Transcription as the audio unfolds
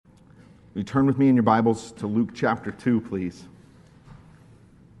You turn with me in your Bibles to Luke chapter 2, please.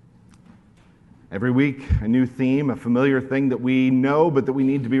 Every week, a new theme, a familiar thing that we know, but that we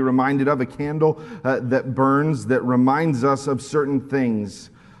need to be reminded of, a candle that burns, that reminds us of certain things.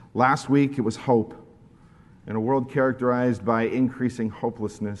 Last week, it was hope. In a world characterized by increasing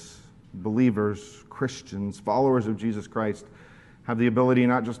hopelessness, believers, Christians, followers of Jesus Christ, have the ability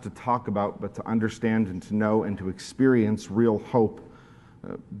not just to talk about, but to understand and to know and to experience real hope.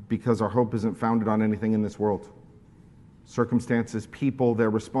 Because our hope isn't founded on anything in this world. Circumstances, people,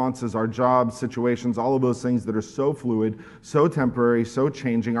 their responses, our jobs, situations, all of those things that are so fluid, so temporary, so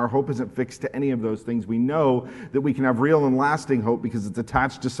changing. Our hope isn't fixed to any of those things. We know that we can have real and lasting hope because it's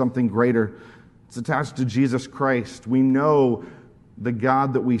attached to something greater. It's attached to Jesus Christ. We know the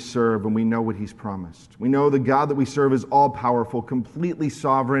God that we serve, and we know what He's promised. We know the God that we serve is all-powerful, completely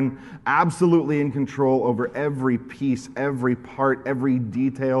sovereign, absolutely in control over every piece, every part, every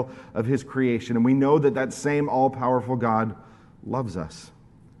detail of His creation. And we know that that same all-powerful God loves us,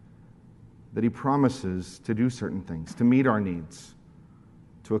 that He promises to do certain things, to meet our needs,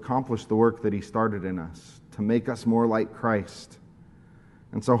 to accomplish the work that He started in us, to make us more like Christ.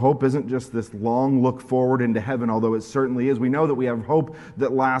 And so hope isn't just this long look forward into heaven, although it certainly is. We know that we have hope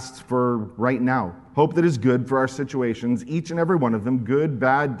that lasts for right now. Hope that is good for our situations, each and every one of them, good,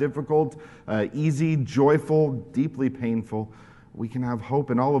 bad, difficult, easy, joyful, deeply painful. We can have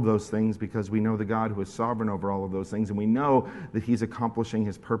hope in all of those things because we know the God who is sovereign over all of those things, and we know that He's accomplishing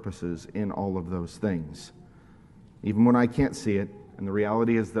His purposes in all of those things. Even when I can't see it, and the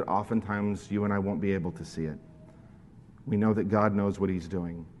reality is that oftentimes you and I won't be able to see it. We know that God knows what He's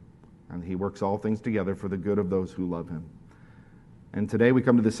doing, and He works all things together for the good of those who love Him. And today we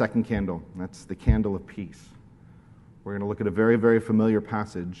come to the second candle. That's the candle of peace. We're going to look at a very, very familiar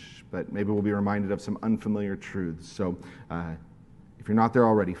passage, but maybe we'll be reminded of some unfamiliar truths. So if you're not there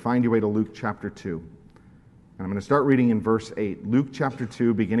already, find your way to Luke chapter 2. And I'm going to start reading in verse 8. Luke chapter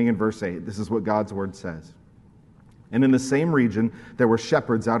 2, beginning in verse 8. This is what God's Word says. And in the same region there were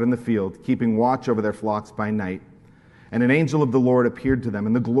shepherds out in the field, keeping watch over their flocks by night. And an angel of the Lord appeared to them,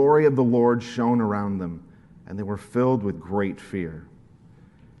 and the glory of the Lord shone around them, and they were filled with great fear.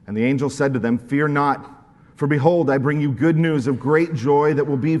 And the angel said to them, "Fear not, for behold, I bring you good news of great joy that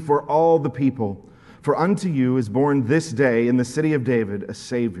will be for all the people. For unto you is born this day in the city of David a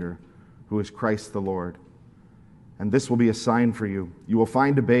Savior, who is Christ the Lord. And this will be a sign for you. You will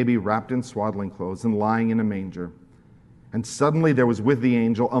find a baby wrapped in swaddling clothes and lying in a manger." And suddenly there was with the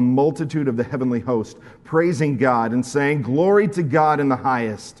angel a multitude of the heavenly host, praising God and saying, "Glory to God in the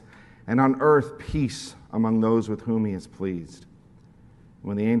highest, and on earth peace among those with whom He is pleased."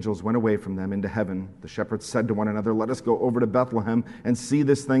 When the angels went away from them into heaven, the shepherds said to one another, "Let us go over to Bethlehem and see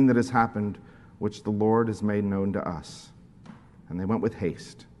this thing that has happened, which the Lord has made known to us." And they went with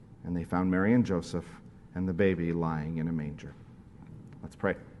haste, and they found Mary and Joseph and the baby lying in a manger. Let's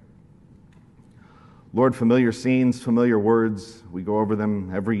pray. Lord, familiar scenes, familiar words, we go over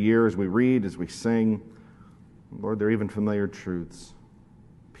them every year as we read, as we sing. Lord, they're even familiar truths.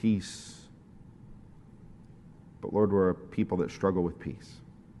 Peace. But Lord, we're a people that struggle with peace.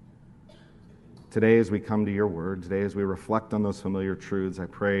 Today, as we come to your word, today as we reflect on those familiar truths, I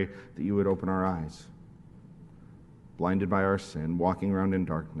pray that you would open our eyes. Blinded by our sin, walking around in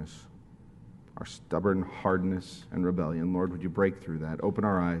darkness, our stubborn hardness and rebellion. Lord, would you break through that? Open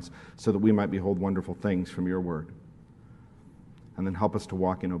our eyes so that we might behold wonderful things from your word. And then help us to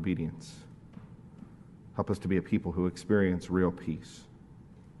walk in obedience. Help us to be a people who experience real peace.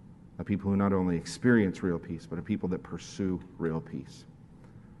 A people who not only experience real peace, but a people that pursue real peace.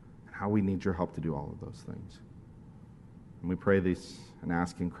 And how we need your help to do all of those things. And we pray this and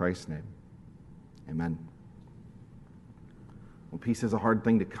ask in Christ's name. Amen. Well, peace is a hard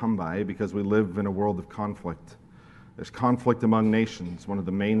thing to come by because we live in a world of conflict. There's conflict among nations. One of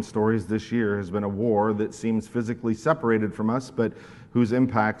the main stories this year has been a war that seems physically separated from us, but whose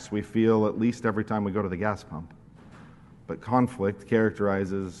impacts we feel at least every time we go to the gas pump. But conflict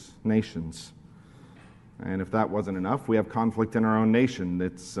characterizes nations. And if that wasn't enough, we have conflict in our own nation.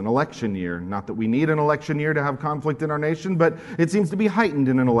 It's an election year. Not that we need an election year to have conflict in our nation, but it seems to be heightened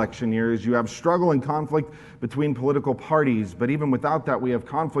in an election year as you have struggle and conflict between political parties. But even without that, we have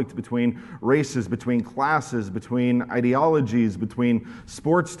conflict between races, between classes, between ideologies, between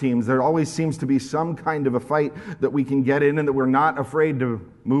sports teams. There always seems to be some kind of a fight that we can get in and that we're not afraid to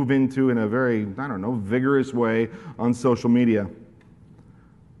move into in a very, vigorous way on social media.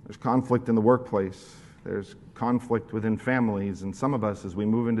 There's conflict in the workplace. There's conflict within families, and some of us, as we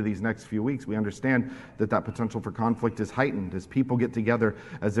move into these next few weeks, we understand that that potential for conflict is heightened as people get together,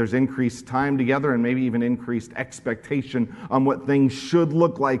 as there's increased time together, and maybe even increased expectation on what things should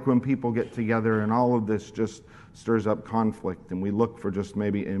look like when people get together, and all of this just stirs up conflict, and we look for just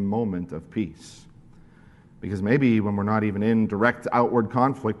maybe a moment of peace. Because maybe when we're not even in direct outward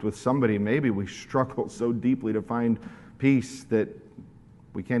conflict with somebody, maybe we struggle so deeply to find peace that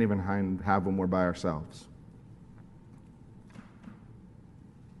we can't even have when we're by ourselves.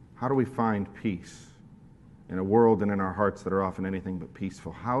 How do we find peace in a world and in our hearts that are often anything but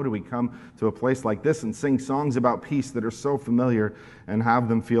peaceful? How do we come to a place like this and sing songs about peace that are so familiar and have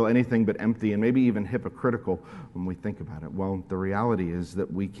them feel anything but empty and maybe even hypocritical when we think about it? Well, the reality is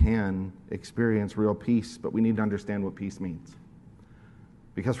that we can experience real peace, but we need to understand what peace means.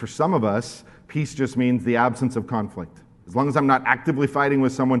 Because for some of us, peace just means the absence of conflict. As long as I'm not actively fighting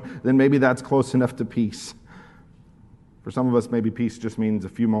with someone, then maybe that's close enough to peace. For some of us, maybe peace just means a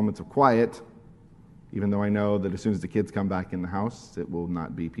few moments of quiet, even though I know that as soon as the kids come back in the house, it will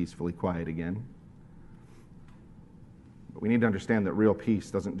not be peacefully quiet again. But we need to understand that real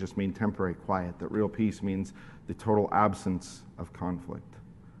peace doesn't just mean temporary quiet, that real peace means the total absence of conflict,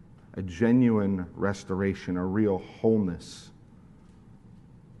 a genuine restoration, a real wholeness,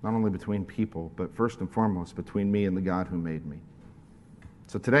 not only between people, but first and foremost between me and the God who made me.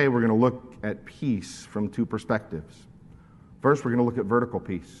 So today we're going to look at peace from two perspectives. First, we're going to look at vertical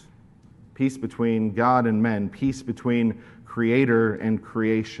peace. Peace between God and men, peace between creator and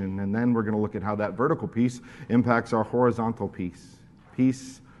creation. And then we're going to look at how that vertical peace impacts our horizontal peace.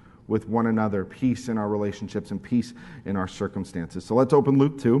 Peace with one another, peace in our relationships, and peace in our circumstances. So let's open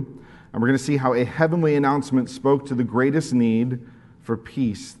Luke 2, and we're going to see how a heavenly announcement spoke to the greatest need for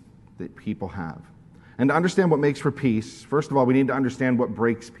peace that people have. And to understand what makes for peace, first of all, we need to understand what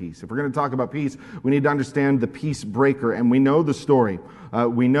breaks peace. If we're going to talk about peace, we need to understand the peace breaker, and we know the story.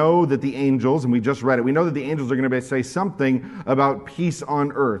 We know that the angels, and we just read it, we know that the angels are going to say something about peace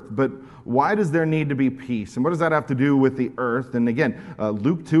on earth, but why does there need to be peace? And what does that have to do with the earth? And again,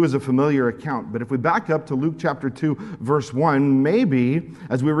 Luke 2 is a familiar account, but if we back up to Luke chapter 2, verse 1, maybe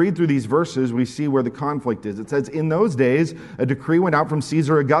as we read through these verses, we see where the conflict is. It says, "In those days, a decree went out from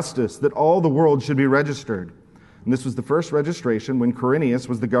Caesar Augustus that all the world should be registered." And this was the first registration when Quirinius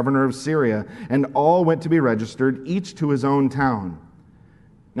was the governor of Syria, and all went to be registered, each to his own town.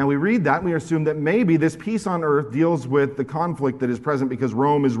 Now we read that and we assume that maybe this peace on earth deals with the conflict that is present because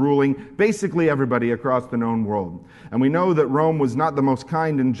Rome is ruling basically everybody across the known world. And we know that Rome was not the most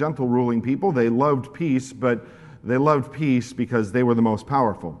kind and gentle ruling people. They loved peace, but they loved peace because they were the most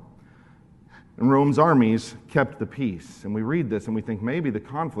powerful. And Rome's armies kept the peace. And we read this and we think maybe the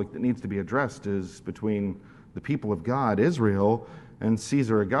conflict that needs to be addressed is between the people of God, Israel, and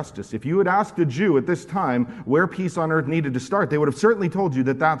Caesar Augustus. If you had asked a Jew at this time where peace on earth needed to start, they would have certainly told you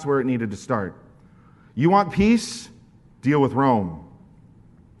that that's where it needed to start. You want peace? Deal with Rome.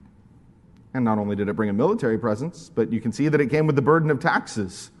 And not only did it bring a military presence, but you can see that it came with the burden of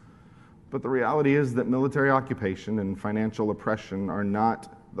taxes. But the reality is that military occupation and financial oppression are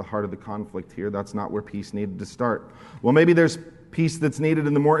not the heart of the conflict here. That's not where peace needed to start. Well, maybe there's peace that's needed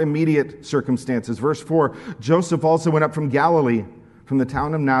in the more immediate circumstances. Verse 4, "Joseph also went up from Galilee, from the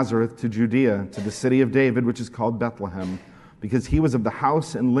town of Nazareth to Judea, to the city of David, which is called Bethlehem, because he was of the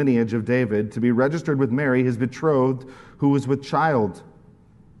house and lineage of David, to be registered with Mary, his betrothed, who was with child.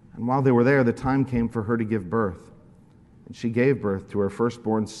 And while they were there, the time came for her to give birth. And she gave birth to her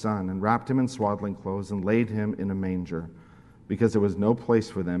firstborn son, and wrapped him in swaddling clothes, and laid him in a manger, because there was no place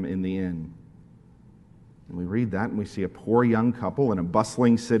for them in the inn." And we read that, and we see a poor young couple in a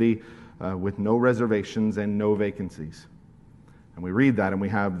bustling city with no reservations and no vacancies. And we read that, and we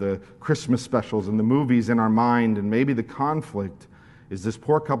have the Christmas specials and the movies in our mind, and maybe the conflict is this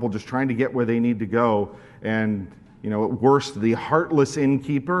poor couple just trying to get where they need to go, and at worst, the heartless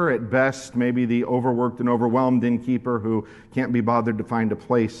innkeeper, at best, maybe the overworked and overwhelmed innkeeper who can't be bothered to find a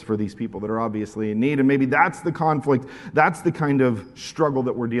place for these people that are obviously in need, and maybe that's the conflict, that's the kind of struggle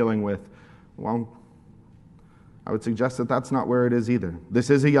that we're dealing with. Well, I would suggest that that's not where it is either. This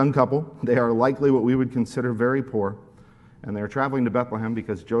is a young couple. They are likely what we would consider very poor. And they're traveling to Bethlehem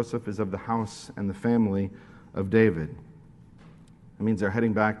because Joseph is of the house and the family of David. It means they're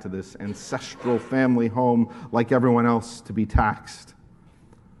heading back to this ancestral family home like everyone else to be taxed.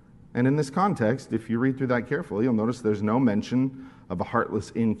 And in this context, if you read through that carefully, you'll notice there's no mention of a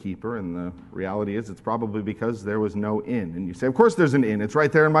heartless innkeeper. And the reality is it's probably because there was no inn. And you say, of course there's an inn. It's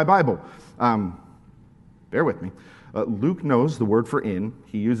right there in my Bible. Bear with me. Luke knows the word for inn.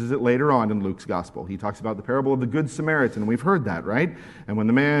 He uses it later on in Luke's gospel. He talks about the parable of the Good Samaritan. We've heard that, right? And when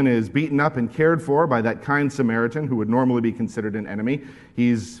the man is beaten up and cared for by that kind Samaritan, who would normally be considered an enemy,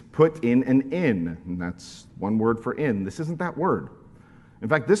 he's put in an inn. And that's one word for inn. This isn't that word. In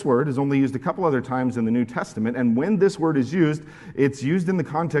fact, this word is only used a couple other times in the New Testament, and when this word is used, it's used in the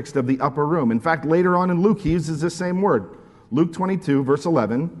context of the upper room. In fact, later on in Luke, he uses this same word. Luke 22, verse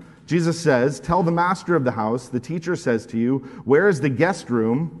 11, Jesus says, "Tell the master of the house, the teacher says to you, where is the guest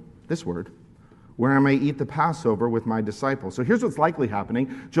room," this word, "where I may eat the Passover with my disciples?" So here's what's likely happening.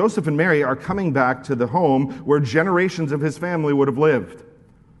 Joseph and Mary are coming back to the home where generations of his family would have lived.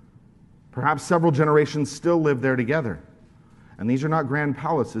 Perhaps several generations still live there together. And these are not grand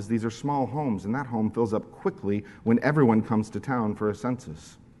palaces, these are small homes, and that home fills up quickly when everyone comes to town for a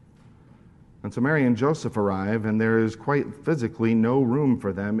census. And so Mary and Joseph arrive, and there is quite physically no room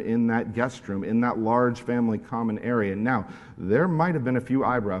for them in that guest room, in that large family common area. Now, there might have been a few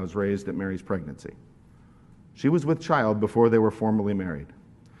eyebrows raised at Mary's pregnancy. She was with child before they were formally married.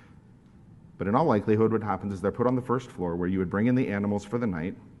 But in all likelihood, what happens is they're put on the first floor where you would bring in the animals for the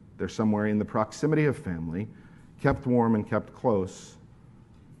night. They're somewhere in the proximity of family, kept warm and kept close.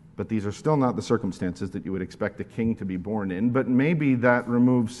 But these are still not the circumstances that you would expect a king to be born in, but maybe that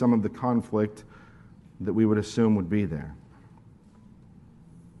removes some of the conflict that we would assume would be there.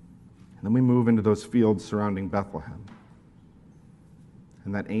 And then we move into those fields surrounding Bethlehem.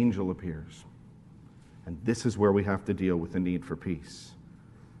 And that angel appears. And this is where we have to deal with the need for peace.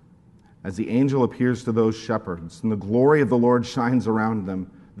 As the angel appears to those shepherds, and the glory of the Lord shines around them,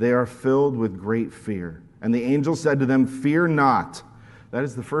 they are filled with great fear. And the angel said to them, "Fear not." That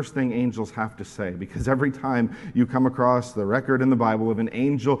is the first thing angels have to say, because every time you come across the record in the Bible of an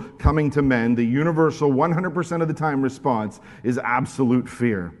angel coming to men, the universal 100% of the time response is absolute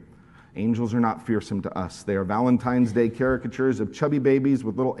fear. Angels are not fearsome to us. They are Valentine's Day caricatures of chubby babies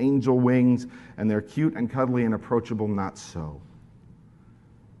with little angel wings, and they're cute and cuddly and approachable, not so.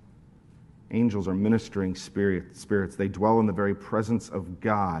 Angels are ministering spirits. They dwell in the very presence of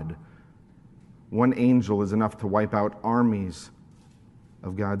God. One angel is enough to wipe out armies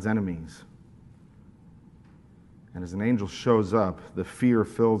of God's enemies. And as an angel shows up, the fear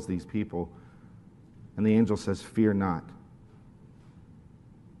fills these people, and the angel says, "Fear not."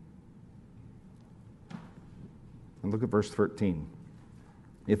 And look at verse 13.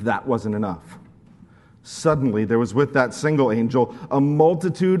 If that wasn't enough, suddenly there was with that single angel a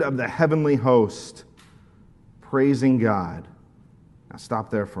multitude of the heavenly host praising God. Now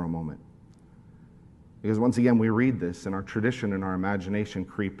stop there for a moment. Because once again, we read this, and our tradition and our imagination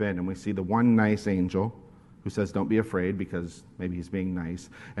creep in, and we see the one nice angel who says, "Don't be afraid," because maybe he's being nice.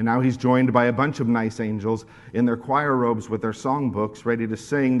 And now he's joined by a bunch of nice angels in their choir robes with their songbooks, ready to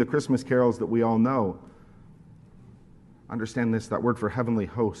sing the Christmas carols that we all know. Understand this, that word for heavenly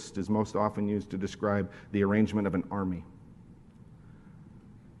host is most often used to describe the arrangement of an army.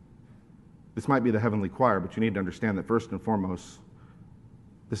 This might be the heavenly choir, but you need to understand that first and foremost,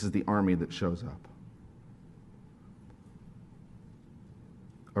 this is the army that shows up.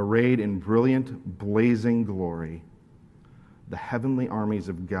 Arrayed in brilliant, blazing glory, the heavenly armies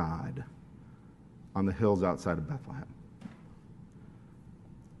of God on the hills outside of Bethlehem.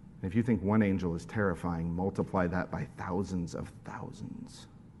 And if you think one angel is terrifying, multiply that by thousands of thousands.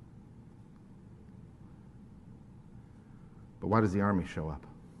 But why does the army show up?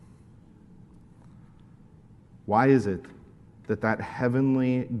 Why is it that that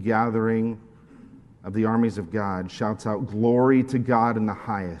heavenly gathering of the armies of God shouts out, "Glory to God in the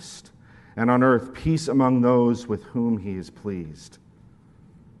highest, and on earth peace among those with whom he is pleased"?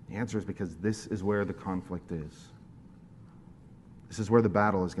 The answer is because this is where the conflict is. This is where the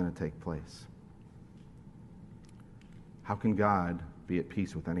battle is going to take place. How can God be at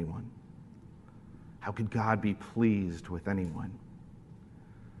peace with anyone? How could God be pleased with anyone?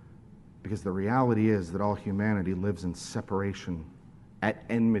 Because the reality is that all humanity lives in separation, at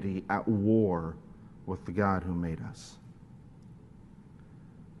enmity, at war with the God who made us.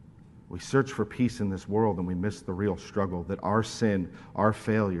 We search for peace in this world and we miss the real struggle, that our sin, our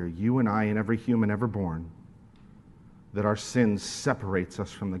failure, you and I and every human ever born, that our sin separates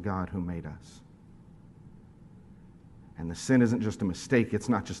us from the God who made us. And the sin isn't just a mistake, it's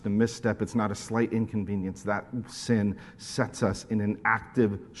not just a misstep, it's not a slight inconvenience. That sin sets us in an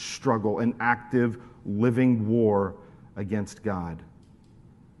active struggle, an active living war against God.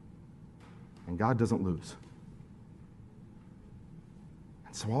 And God doesn't lose.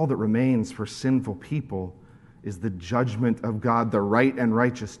 And so all that remains for sinful people is the judgment of God, the right and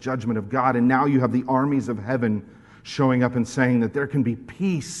righteous judgment of God. And now you have the armies of heaven showing up and saying that there can be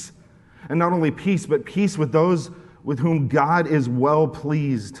peace. And not only peace, but peace with those with whom God is well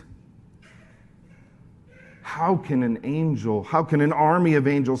pleased. How can an army of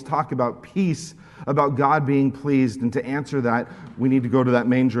angels talk about peace, about God being pleased? And to answer that, we need to go to that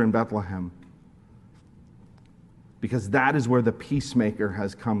manger in Bethlehem. Because that is where the peacemaker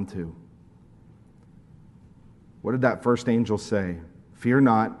has come to. What did that first angel say? Fear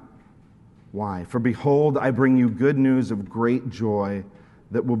not. Why? For behold, I bring you good news of great joy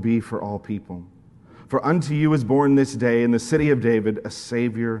that will be for all people. For unto you is born this day in the city of David a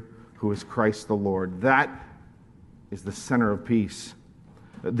Savior who is Christ the Lord. That is the center of peace.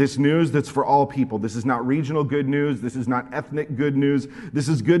 This news that's for all people. This is not regional good news. This is not ethnic good news. This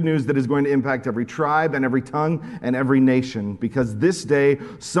is good news that is going to impact every tribe and every tongue and every nation. Because this day,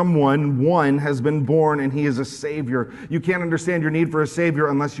 one has been born, and he is a Savior. You can't understand your need for a Savior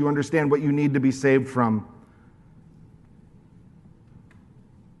unless you understand what you need to be saved from.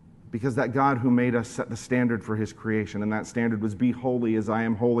 Because that God who made us set the standard for his creation, and that standard was be holy as I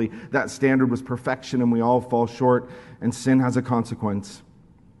am holy. That standard was perfection, and we all fall short, and sin has a consequence.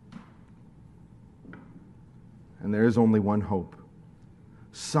 And there is only one hope.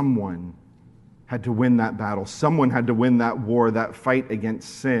 Someone had to win that battle. Someone had to win that war, that fight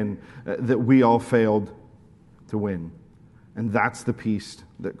against sin that we all failed to win. And that's the peace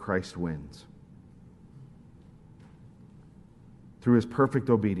that Christ wins. Through his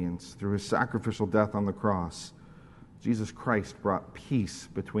perfect obedience, through his sacrificial death on the cross, Jesus Christ brought peace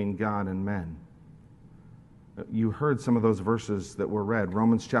between God and men. You heard some of those verses that were read.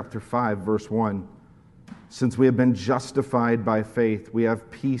 Romans chapter 5, verse 1. Since we have been justified by faith, we have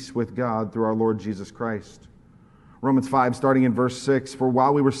peace with God through our Lord Jesus Christ. Romans 5, starting in verse 6, for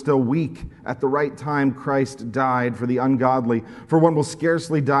while we were still weak, at the right time Christ died for the ungodly. For one will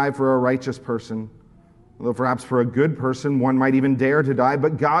scarcely die for a righteous person, although perhaps for a good person one might even dare to die.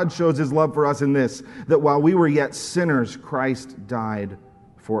 But God shows his love for us in this, that while we were yet sinners, Christ died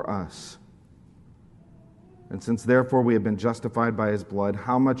for us. And since therefore we have been justified by his blood,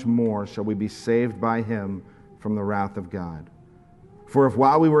 how much more shall we be saved by him from the wrath of God? For if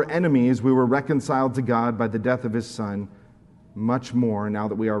while we were enemies, we were reconciled to God by the death of his Son, much more, now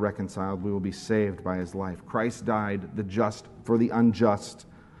that we are reconciled, we will be saved by his life. Christ died, the just for the unjust,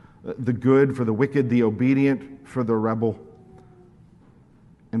 the good for the wicked, the obedient for the rebel.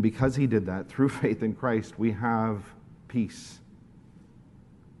 And because he did that, through faith in Christ, we have peace.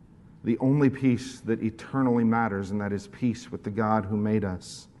 The only peace that eternally matters, and that is peace with the God who made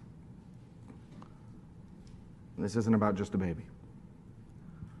us. And this isn't about just a baby.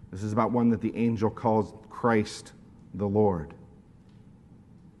 This is about one that the angel calls Christ the Lord.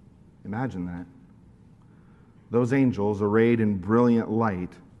 Imagine that. Those angels, arrayed in brilliant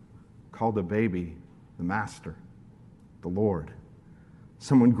light, called a baby the Master, the Lord.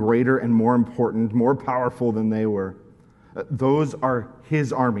 Someone greater and more important, more powerful than they were. Those are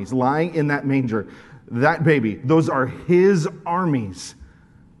his armies lying in that manger. That baby, those are his armies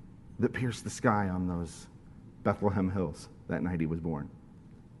that pierced the sky on those Bethlehem hills that night he was born.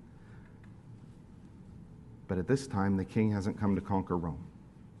 But at this time, the king hasn't come to conquer Rome.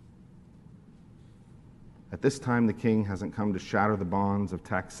 At this time, the king hasn't come to shatter the bonds of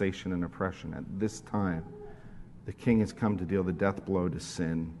taxation and oppression. At this time, the king has come to deal the death blow to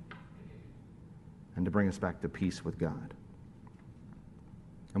sin and to bring us back to peace with God.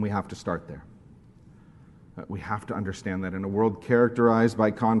 And we have to start there. We have to understand that in a world characterized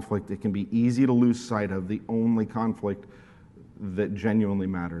by conflict, it can be easy to lose sight of the only conflict that genuinely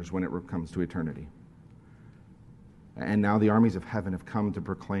matters when it comes to eternity. And now the armies of heaven have come to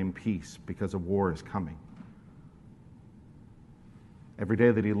proclaim peace because a war is coming. Every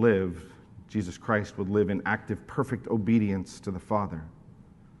day that he lived, Jesus Christ would live in active, perfect obedience to the Father.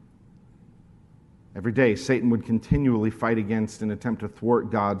 Every day, Satan would continually fight against and attempt to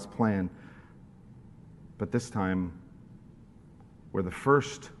thwart God's plan. But this time, where the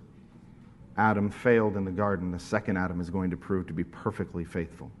first Adam failed in the garden, the second Adam is going to prove to be perfectly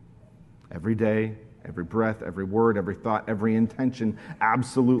faithful. Every day, every breath, every word, every thought, every intention,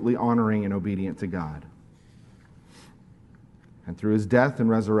 absolutely honoring and obedient to God. And through his death and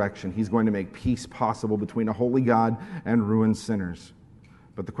resurrection, he's going to make peace possible between a holy God and ruined sinners.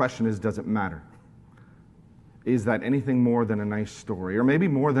 But the question is, does it matter? Is that anything more than a nice story? Or maybe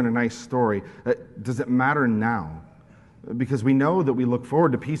more than a nice story, does it matter now? Because we know that we look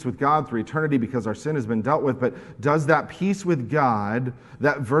forward to peace with God through eternity because our sin has been dealt with, but does that peace with God,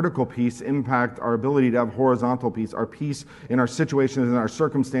 that vertical peace, impact our ability to have horizontal peace, our peace in our situations and our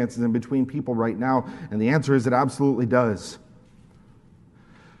circumstances and between people right now? And the answer is it absolutely does.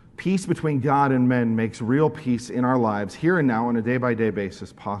 Peace between God and men makes real peace in our lives, here and now, on a day-by-day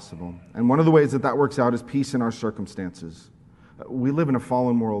basis possible. And one of the ways that that works out is peace in our circumstances. We live in a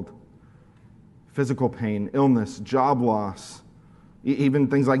fallen world. Physical pain, illness, job loss, even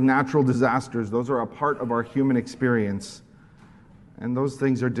things like natural disasters, those are a part of our human experience. And those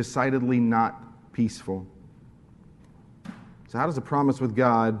things are decidedly not peaceful. So how does a promise with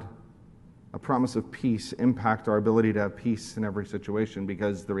God, a promise of peace, impact our ability to have peace in every situation?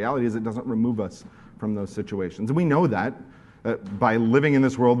 Because the reality is it doesn't remove us from those situations. And we know that. By living in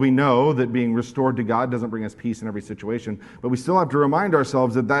this world, we know that being restored to God doesn't bring us peace in every situation. But we still have to remind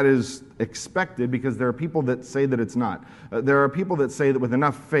ourselves that that is expected, because there are people that say that it's not. There are people that say that with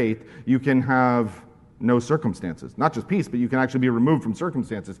enough faith, you can have no circumstances. Not just peace, but you can actually be removed from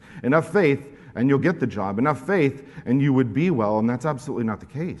circumstances. Enough faith, and you'll get the job. Enough faith, and you would be well. And that's absolutely not the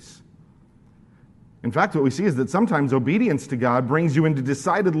case. In fact, what we see is that sometimes obedience to God brings you into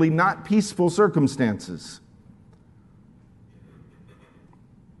decidedly not peaceful circumstances.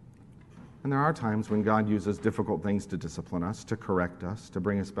 And there are times when God uses difficult things to discipline us, to correct us, to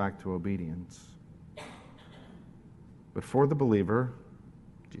bring us back to obedience. But for the believer,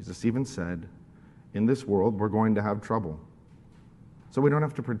 Jesus even said, in this world we're going to have trouble. So we don't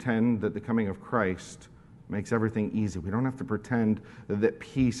have to pretend that the coming of Christ makes everything easy. We don't have to pretend that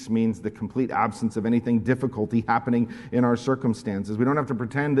peace means the complete absence of anything difficulty happening in our circumstances. We don't have to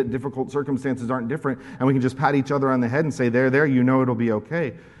pretend that difficult circumstances aren't different and we can just pat each other on the head and say, there, you know it'll be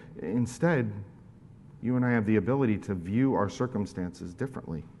okay. Instead, you and I have the ability to view our circumstances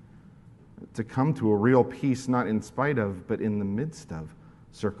differently, to come to a real peace not in spite of, but in the midst of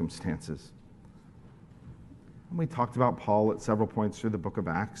circumstances. And we talked about Paul at several points through the book of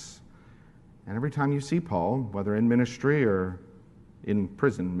Acts. And every time you see Paul, whether in ministry or in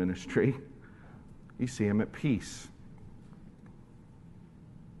prison ministry, you see him at peace.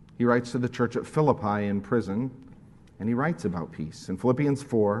 He writes to the church at Philippi in prison, and he writes about peace. In Philippians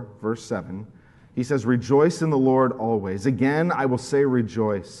 4, verse 7, he says, "Rejoice in the Lord always. Again, I will say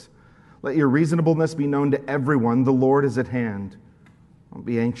rejoice. Let your reasonableness be known to everyone. The Lord is at hand. Don't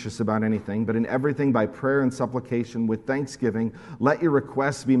be anxious about anything, but in everything by prayer and supplication with thanksgiving, let your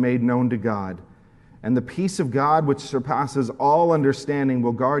requests be made known to God. And the peace of God, which surpasses all understanding,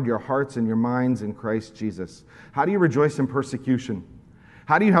 will guard your hearts and your minds in Christ Jesus." How do you rejoice in persecution?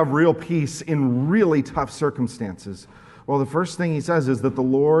 How do you have real peace in really tough circumstances? Well, the first thing he says is that the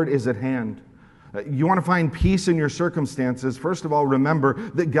Lord is at hand. You want to find peace in your circumstances, first of all, remember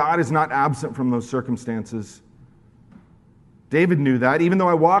that God is not absent from those circumstances. David knew that. Even though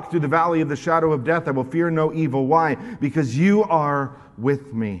I walk through the valley of the shadow of death, I will fear no evil. Why? Because you are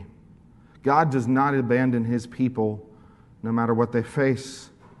with me. God does not abandon his people no matter what they face.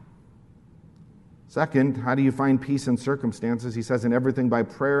 Second, how do you find peace in circumstances? He says, in everything by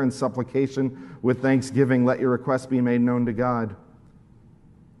prayer and supplication with thanksgiving, let your requests be made known to God.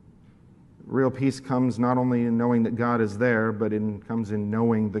 Real peace comes not only in knowing that God is there, but it comes in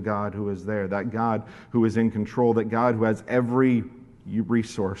knowing the God who is there, that God who is in control, that God who has every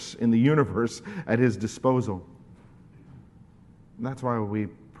resource in the universe at his disposal. And that's why we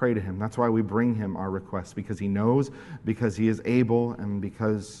pray to him. That's why we bring him our requests, because he knows, because he is able, and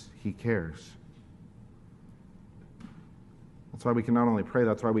because he cares. That's why we can not only pray,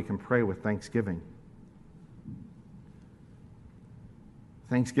 that's why we can pray with thanksgiving.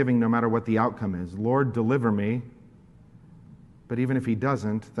 Thanksgiving no matter what the outcome is. Lord, deliver me. But even if he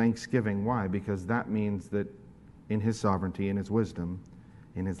doesn't, thanksgiving. Why? Because that means that in his sovereignty, in his wisdom,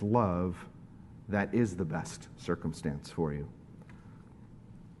 in his love, that is the best circumstance for you.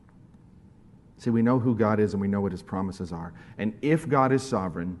 See, we know who God is and we know what his promises are. And if God is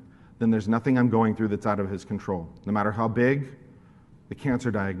sovereign, then there's nothing I'm going through that's out of his control. No matter how big, the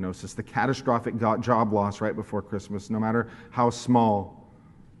cancer diagnosis, the catastrophic job loss right before Christmas, no matter how small,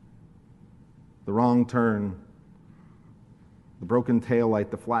 the wrong turn, the broken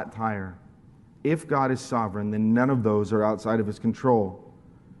taillight, the flat tire. If God is sovereign, then none of those are outside of his control.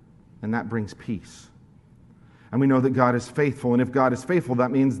 And that brings peace. And we know that God is faithful. And if God is faithful,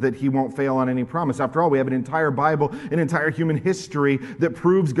 that means that he won't fail on any promise. After all, we have an entire Bible, an entire human history that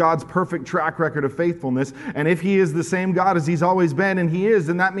proves God's perfect track record of faithfulness. And if he is the same God as he's always been, and he is,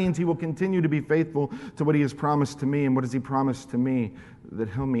 then that means he will continue to be faithful to what he has promised to me. And what has he promised to me? That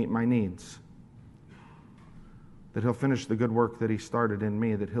he'll meet my needs. That he'll finish the good work that he started in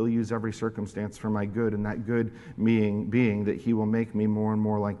me. That he'll use every circumstance for my good. And that good being that he will make me more and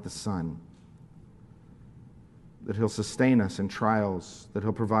more like the Son. That he'll sustain us in trials, that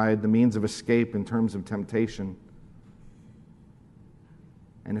he'll provide the means of escape in terms of temptation.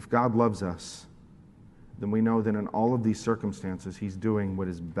 And if God loves us, then we know that in all of these circumstances, he's doing what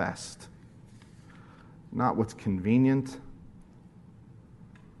is best. Not what's convenient,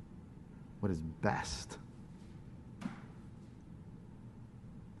 what is best.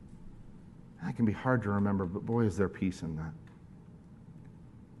 That can be hard to remember, but boy, is there peace in that.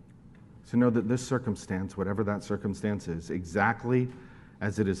 To know that this circumstance, whatever that circumstance is, exactly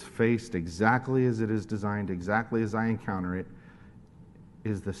as it is faced, exactly as it is designed, exactly as I encounter it,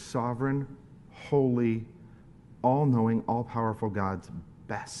 is the sovereign, holy, all-knowing, all-powerful God's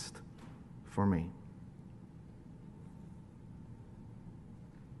best for me.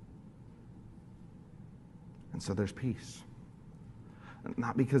 And so there's peace.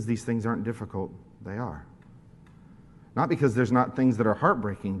 Not because these things aren't difficult, they are. Not because there's not things that are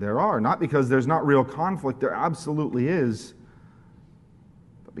heartbreaking, there are. Not because there's not real conflict, there absolutely is.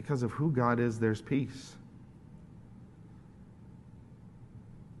 But because of who God is, there's peace.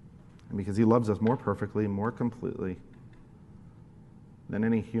 And because he loves us more perfectly, more completely than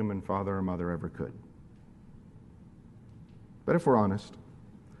any human father or mother ever could. But if we're honest,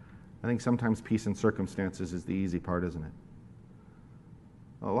 I think sometimes peace in circumstances is the easy part, isn't it?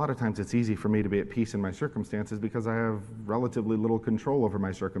 A lot of times it's easy for me to be at peace in my circumstances because I have relatively little control over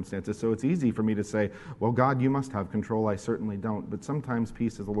my circumstances. So it's easy for me to say, well, God, you must have control. I certainly don't. But sometimes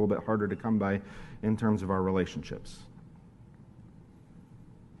peace is a little bit harder to come by in terms of our relationships.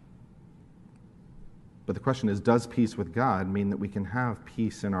 But the question is, does peace with God mean that we can have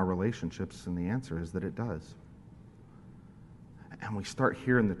peace in our relationships? And the answer is that it does. And we start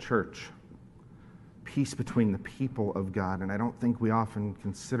here in the church. Peace between the people of God. And I don't think we often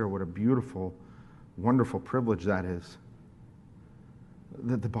consider what a beautiful, wonderful privilege that is.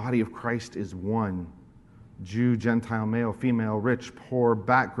 That the body of Christ is one. Jew, Gentile, male, female, rich, poor,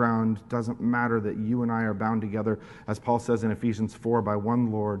 background, doesn't matter, that you and I are bound together, as Paul says in Ephesians 4, by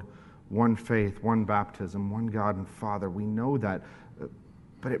one Lord, one faith, one baptism, one God and Father. We know that,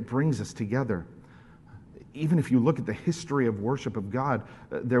 but it brings us together. Even if you look at the history of worship of God,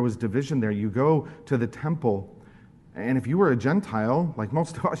 there was division there. You go to the temple, and if you were a Gentile, like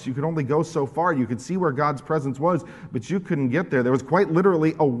most of us, you could only go so far. You could see where God's presence was, but you couldn't get there. There was quite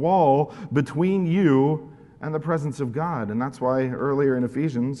literally a wall between you and the presence of God. And that's why earlier in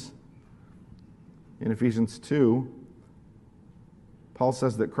Ephesians 2, Paul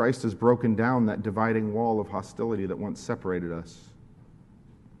says that Christ has broken down that dividing wall of hostility that once separated us.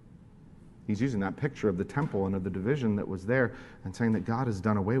 He's using that picture of the temple and of the division that was there and saying that God has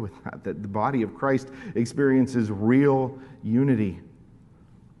done away with that the body of Christ experiences real unity,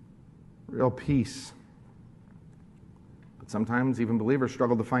 real peace. But sometimes even believers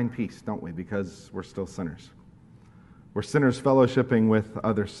struggle to find peace, don't we? Because we're still sinners. We're sinners fellowshipping with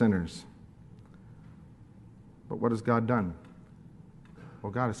other sinners. But what has God done?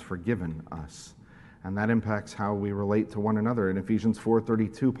 Well, God has forgiven us. And that impacts how we relate to one another. In Ephesians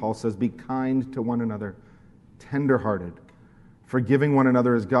 4:32, Paul says, be kind to one another, tenderhearted, forgiving one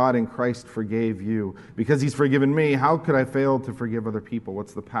another as God in Christ forgave you. Because he's forgiven me, how could I fail to forgive other people?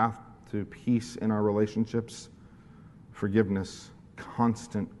 What's the path to peace in our relationships? Forgiveness,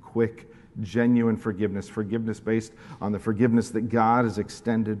 constant, quick, genuine forgiveness. Forgiveness based on the forgiveness that God has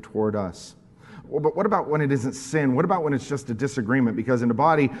extended toward us. Well, but what about when it isn't sin? What about when it's just a disagreement? Because in a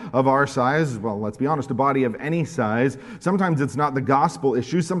body of our size, well, let's be honest, a body of any size, sometimes it's not the gospel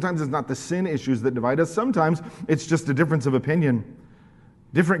issues, sometimes it's not the sin issues that divide us, sometimes it's just a difference of opinion.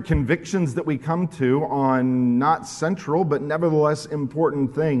 Different convictions that we come to on not central, but nevertheless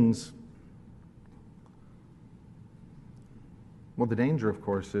important things. Well, the danger, of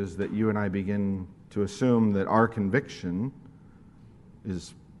course, is that you and I begin to assume that our conviction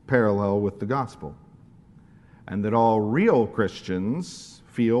is parallel with the gospel, and that all real Christians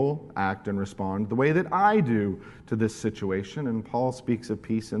feel, act, and respond the way that I do to this situation, and Paul speaks of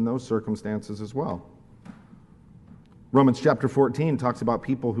peace in those circumstances as well. Romans chapter 14 talks about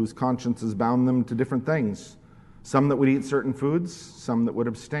people whose consciences bound them to different things. Some that would eat certain foods, some that would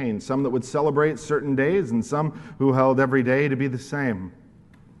abstain, some that would celebrate certain days, and some who held every day to be the same.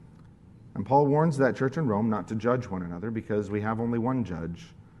 And Paul warns that church in Rome not to judge one another, because we have only one judge.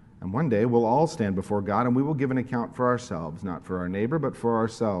 And one day we'll all stand before God, and we will give an account for ourselves, not for our neighbor, but for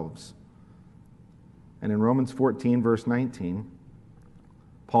ourselves. And in Romans 14, verse 19,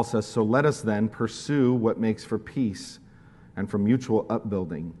 Paul says, so let us then pursue what makes for peace and for mutual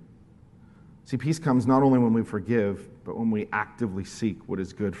upbuilding. See, peace comes not only when we forgive, but when we actively seek what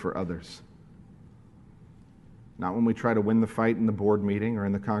is good for others. Not when we try to win the fight in the board meeting or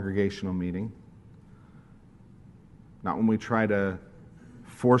in the congregational meeting. Not when we try to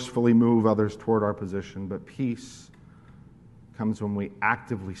forcefully move others toward our position, but peace comes when we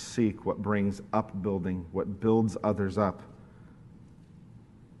actively seek what brings upbuilding, what builds others up.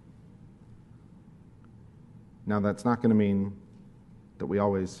 Now, that's not going to mean that we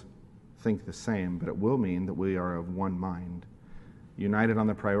always think the same, but it will mean that we are of one mind, united on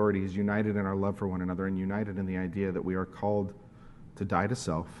the priorities, united in our love for one another, and united in the idea that we are called to die to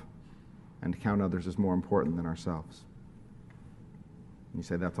self and to count others as more important than ourselves. You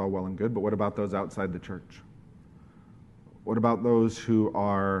say that's all well and good, but what about those outside the church? What about those who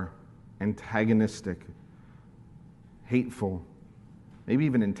are antagonistic, hateful, maybe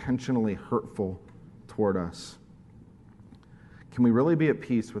even intentionally hurtful toward us? Can we really be at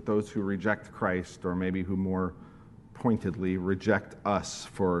peace with those who reject Christ, or maybe who more pointedly reject us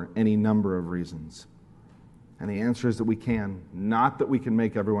for any number of reasons? And the answer is that we can. Not that we can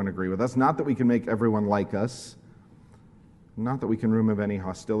make everyone agree with us, not that we can make everyone like us, not that we can remove any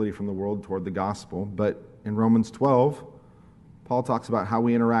hostility from the world toward the gospel, but in Romans 12, Paul talks about how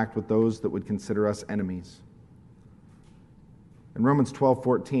we interact with those that would consider us enemies. In Romans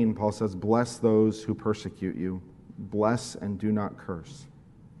 12:14, Paul says, "Bless those who persecute you. Bless and do not curse."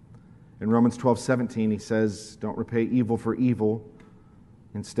 In Romans 12:17, he says, "Don't repay evil for evil.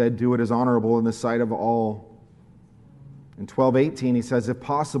 Instead, do what is honorable in the sight of all." In 12:18, he says, "If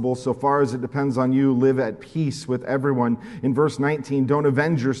possible, so far as it depends on you, live at peace with everyone." In verse 19, "Don't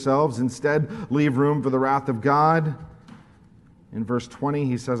avenge yourselves. Instead, leave room for the wrath of God." In verse 20,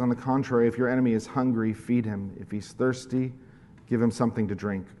 he says, on the contrary, if your enemy is hungry, feed him. If he's thirsty, give him something to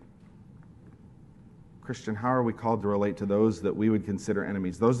drink. Christian, how are we called to relate to those that we would consider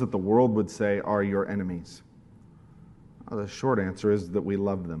enemies, those that the world would say are your enemies? Well, the short answer is that we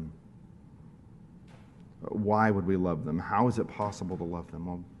love them. Why would we love them? How is it possible to love them?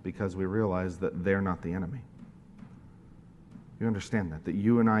 Well, because we realize that they're not the enemy. You understand that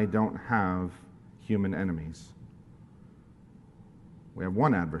you and I don't have human enemies. We have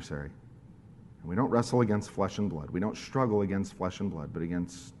one adversary, and we don't wrestle against flesh and blood. We don't struggle against flesh and blood, but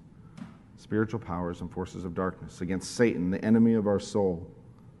against spiritual powers and forces of darkness, against Satan, the enemy of our soul.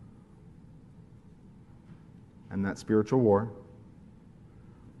 And that spiritual war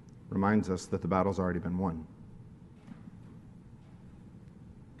reminds us that the battle's already been won.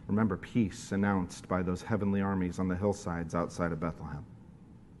 Remember, peace announced by those heavenly armies on the hillsides outside of Bethlehem.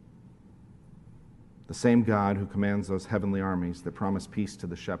 The same God who commands those heavenly armies that promise peace to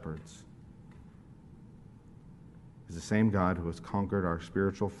the shepherds is the same God who has conquered our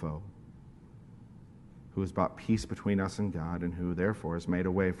spiritual foe, who has brought peace between us and God, and who therefore has made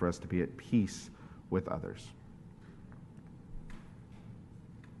a way for us to be at peace with others.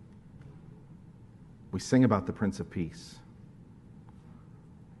 We sing about the Prince of Peace,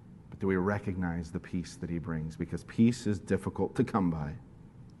 but do we recognize the peace that he brings? Because peace is difficult to come by.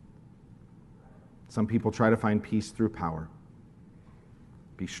 Some people try to find peace through power.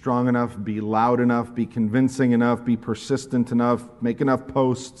 Be strong enough, be loud enough, be convincing enough, be persistent enough, make enough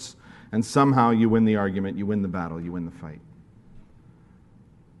posts, and somehow you win the argument, you win the battle, you win the fight.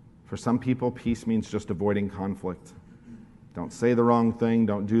 For some people, peace means just avoiding conflict. Don't say the wrong thing,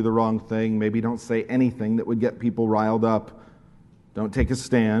 don't do the wrong thing, maybe don't say anything that would get people riled up. Don't take a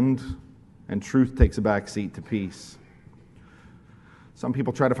stand, and truth takes a back seat to peace. Some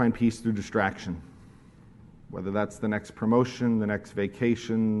people try to find peace through distraction. Whether that's the next promotion, the next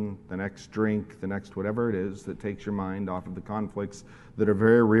vacation, the next drink, the next whatever it is that takes your mind off of the conflicts that are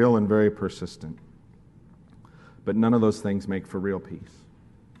very real and very persistent. But none of those things make for real peace.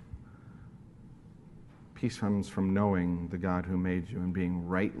 Peace comes from knowing the God who made you and being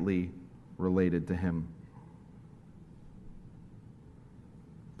rightly related to him.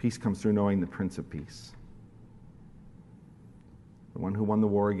 Peace comes through knowing the Prince of Peace, the one who won the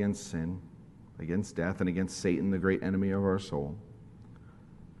war against sin, against death, and against Satan, the great enemy of our soul.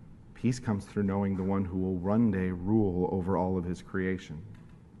 Peace comes through knowing the one who will one day rule over all of his creation.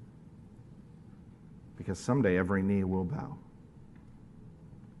 Because someday every knee will bow,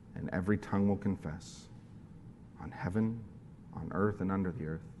 and every tongue will confess on heaven, on earth, and under the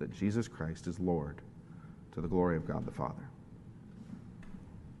earth that Jesus Christ is Lord, to the glory of God the Father.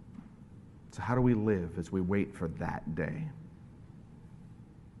 So how do we live as we wait for that day?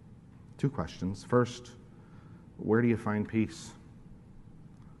 Two questions. First, where do you find peace?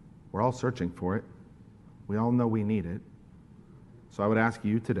 We're all searching for it. We all know we need it. So I would ask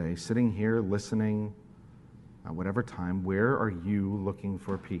you today, sitting here, listening, at whatever time, where are you looking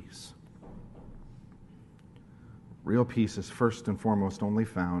for peace? Real peace is first and foremost only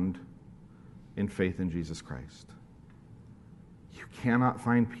found in faith in Jesus Christ. You cannot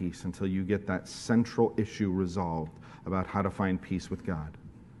find peace until you get that central issue resolved about how to find peace with God.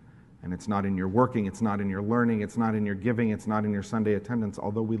 And it's not in your working, it's not in your learning, it's not in your giving, it's not in your Sunday attendance,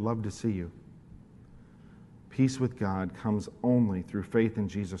 although we love to see you. Peace with God comes only through faith in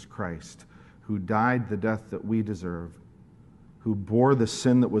Jesus Christ, who died the death that we deserve, who bore the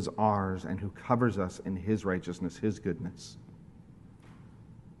sin that was ours, and who covers us in his righteousness, his goodness.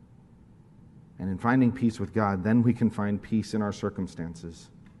 And in finding peace with God, then we can find peace in our circumstances.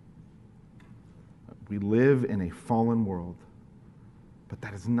 We live in a fallen world, but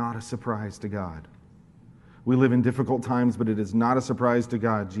that is not a surprise to God. We live in difficult times, but it is not a surprise to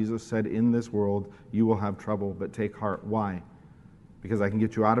God. Jesus said, in this world you will have trouble, but take heart. Why? Because I can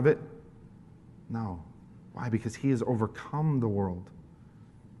get you out of it? No. Why? Because he has overcome the world.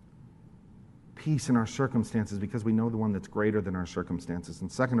 Peace in our circumstances because we know the one that's greater than our circumstances.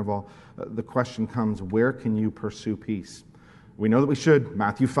 And second of all, the question comes, where can you pursue peace? We know that we should.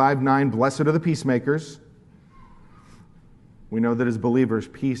 Matthew 5:9, blessed are the peacemakers. We know that as believers,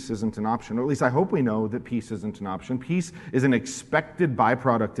 peace isn't an option. Or at least I hope we know that peace isn't an option. Peace is an expected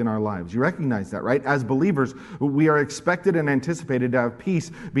byproduct in our lives. You recognize that, right? As believers, we are expected and anticipated to have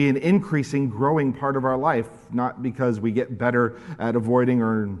peace be an increasing, growing part of our life, not because we get better at avoiding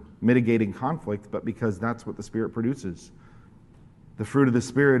or mitigating conflict, but because that's what the Spirit produces. The fruit of the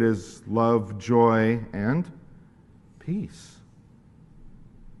Spirit is love, joy, and peace.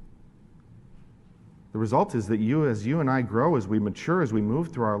 The result is that as you and I grow, as we mature, as we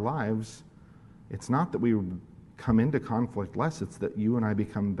move through our lives, it's not that we come into conflict less, it's that you and I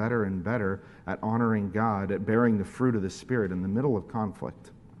become better and better at honoring God, at bearing the fruit of the Spirit in the middle of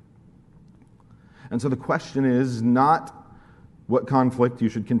conflict. And so the question is not what conflict you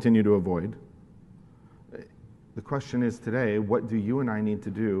should continue to avoid. The question is today, what do you and I need to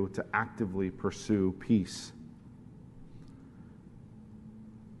do to actively pursue peace?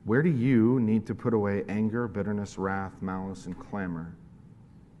 Where do you need to put away anger, bitterness, wrath, malice, and clamor,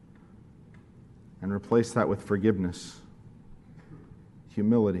 and replace that with forgiveness,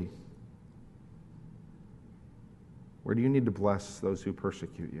 humility? Where do you need to bless those who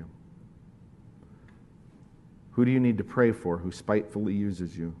persecute you? Who do you need to pray for who spitefully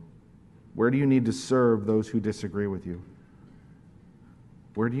uses you? Where do you need to serve those who disagree with you?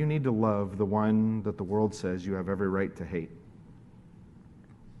 Where do you need to love the one that the world says you have every right to hate?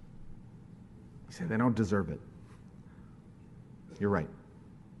 You say, they don't deserve it. You're right.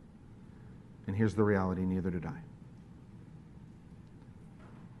 And here's the reality, neither did I.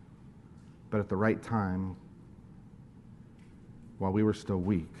 But at the right time, while we were still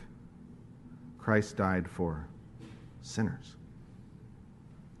weak, Christ died for sinners.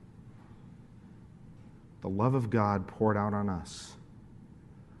 The love of God poured out on us.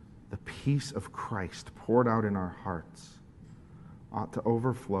 The peace of Christ poured out in our hearts ought to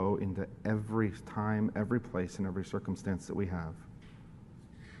overflow into every time, every place, and every circumstance that we have.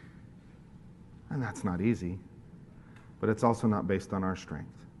 And that's not easy, but it's also not based on our strength.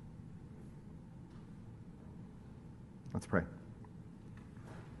 Let's pray.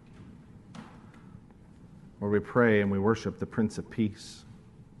 Lord, we pray and we worship the Prince of Peace.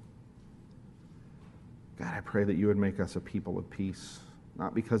 God, I pray that you would make us a people of peace.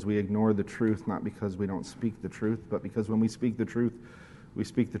 Not because we ignore the truth, not because we don't speak the truth, but because when we speak the truth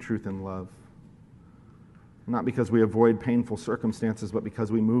in love. Not because we avoid painful circumstances, but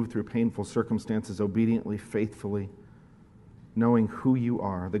because we move through painful circumstances obediently, faithfully, knowing who you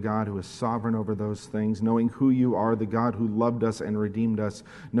are, the God who is sovereign over those things, knowing who you are, the God who loved us and redeemed us,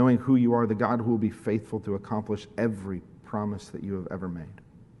 knowing who you are, the God who will be faithful to accomplish every promise that you have ever made.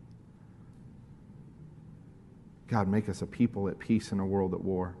 God, make us a people at peace in a world at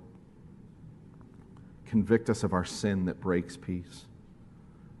war. Convict us of our sin that breaks peace.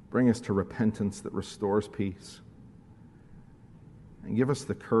 Bring us to repentance that restores peace. And give us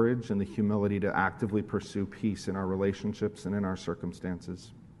the courage and the humility to actively pursue peace in our relationships and in our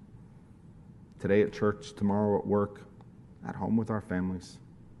circumstances. Today at church, tomorrow at work, at home with our families.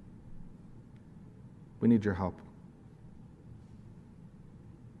 We need your help.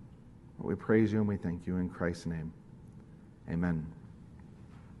 We praise you and we thank you in Christ's name. Amen.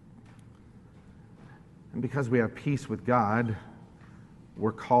 And because we have peace with God,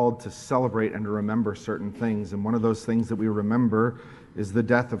 we're called to celebrate and to remember certain things. And one of those things that we remember is the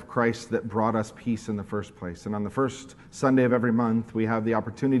death of Christ that brought us peace in the first place. And on the first Sunday of every month, we have the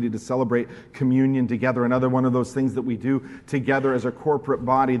opportunity to celebrate communion together. Another one of those things that we do together as a corporate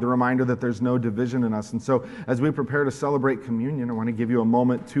body, the reminder that there's no division in us. And so as we prepare to celebrate communion, I want to give you a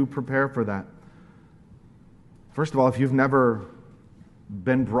moment to prepare for that. First of all, if you've never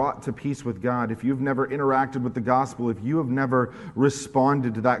been brought to peace with God, if you've never interacted with the gospel, if you have never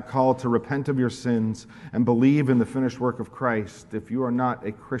responded to that call to repent of your sins and believe in the finished work of Christ, if you are not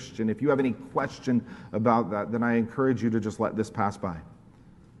a Christian, if you have any question about that, then I encourage you to just let this pass by.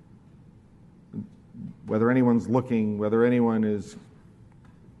 Whether anyone's looking, whether anyone is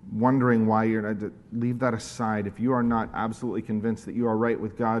wondering why you're not, leave that aside. If you are not absolutely convinced that you are right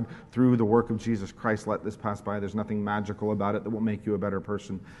with God through the work of Jesus Christ, let this pass by. There's nothing magical about it that will make you a better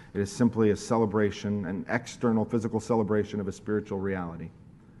person. It is simply a celebration, an external physical celebration of a spiritual reality.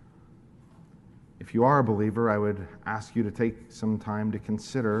 If you are a believer, I would ask you to take some time to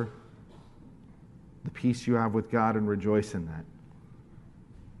consider the peace you have with God and rejoice in that.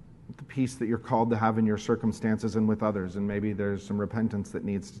 The peace that you're called to have in your circumstances and with others, and maybe there's some repentance that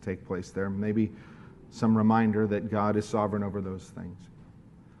needs to take place there, maybe some reminder that God is sovereign over those things.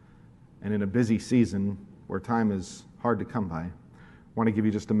 And in a busy season where time is hard to come by, I want to give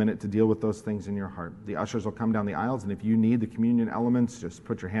you just a minute to deal with those things in your heart. The ushers will come down the aisles, and if you need the communion elements, just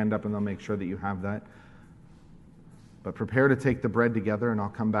put your hand up and they'll make sure that you have that. But prepare to take the bread together, and I'll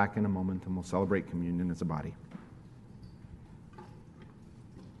come back in a moment and we'll celebrate communion as a body.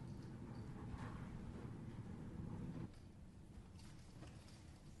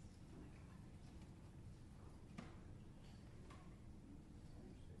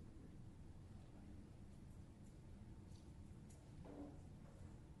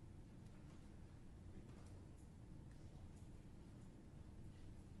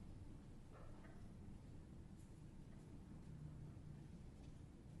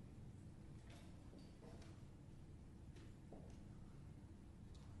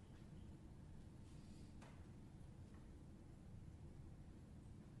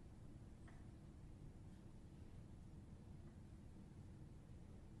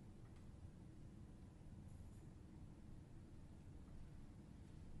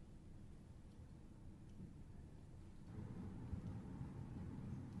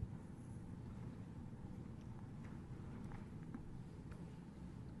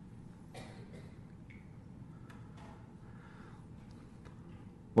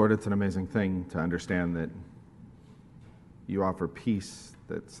 Lord, it's an amazing thing to understand that you offer peace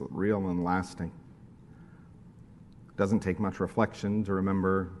that's real and lasting. It doesn't take much reflection to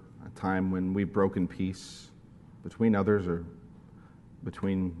remember a time when we've broken peace between others or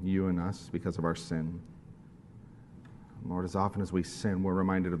between you and us because of our sin. Lord, as often as we sin, we're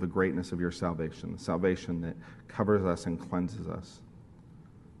reminded of the greatness of your salvation, the salvation that covers us and cleanses us,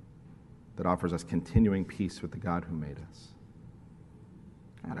 that offers us continuing peace with the God who made us.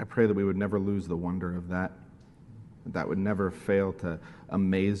 And I pray that we would never lose the wonder of that would never fail to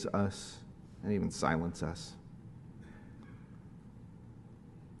amaze us and even silence us.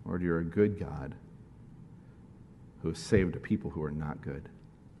 Lord, you're a good God who has saved a people who are not good.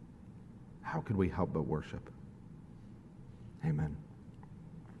 How could we help but worship? Amen.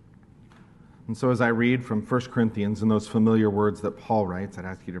 And so as I read from 1 Corinthians and those familiar words that Paul writes, I'd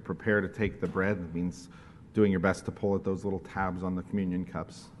ask you to prepare to take the bread. That means doing your best to pull at those little tabs on the communion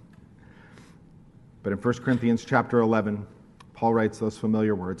cups. But in 1 Corinthians chapter 11, Paul writes those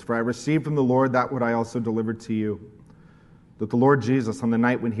familiar words, "For I received from the Lord that what I also delivered to you, that the Lord Jesus, on the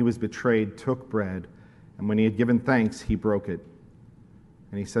night when he was betrayed, took bread, and when he had given thanks, he broke it.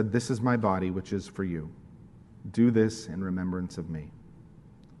 And he said, 'This is my body, which is for you. Do this in remembrance of me.'"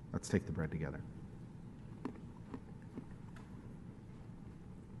 Let's take the bread together.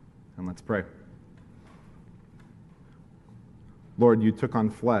 And let's pray. Lord, you took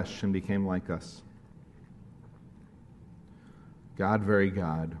on flesh and became like us. God, very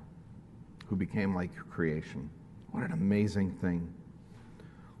God, who became like your creation. What an amazing thing.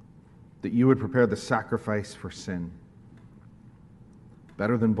 That you would prepare the sacrifice for sin.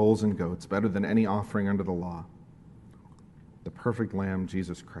 Better than bulls and goats, better than any offering under the law. The perfect Lamb,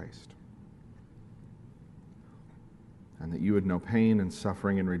 Jesus Christ. And that you would know pain and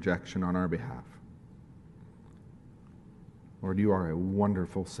suffering and rejection on our behalf. Lord, you are a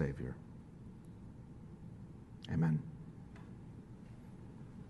wonderful Savior. Amen.